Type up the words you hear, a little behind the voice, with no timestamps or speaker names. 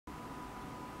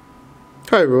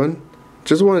Hi everyone,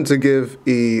 just wanted to give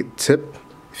a tip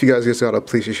if you guys just got a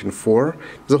PlayStation 4.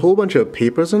 There's a whole bunch of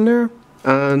papers in there,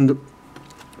 and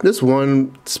this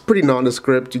one, it's pretty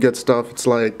nondescript. You get stuff, it's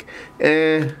like,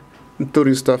 throw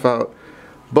these stuff out.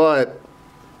 But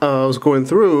I was going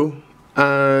through,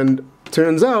 and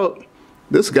turns out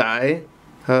this guy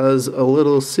has a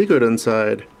little secret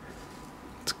inside.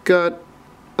 It's got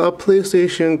a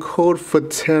PlayStation code for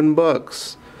 10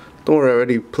 bucks. Don't worry, I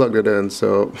already plugged it in,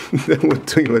 so that won't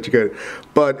do you much good.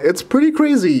 But it's pretty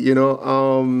crazy, you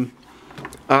know.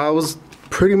 I was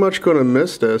pretty much gonna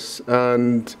miss this,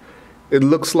 and it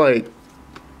looks like,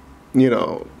 you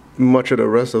know, much of the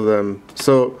rest of them.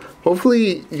 So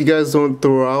hopefully you guys don't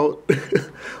throw out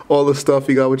all the stuff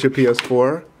you got with your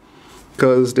PS4,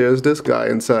 because there's this guy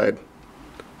inside.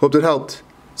 Hope it helped.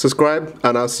 Subscribe,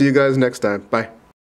 and I'll see you guys next time. Bye.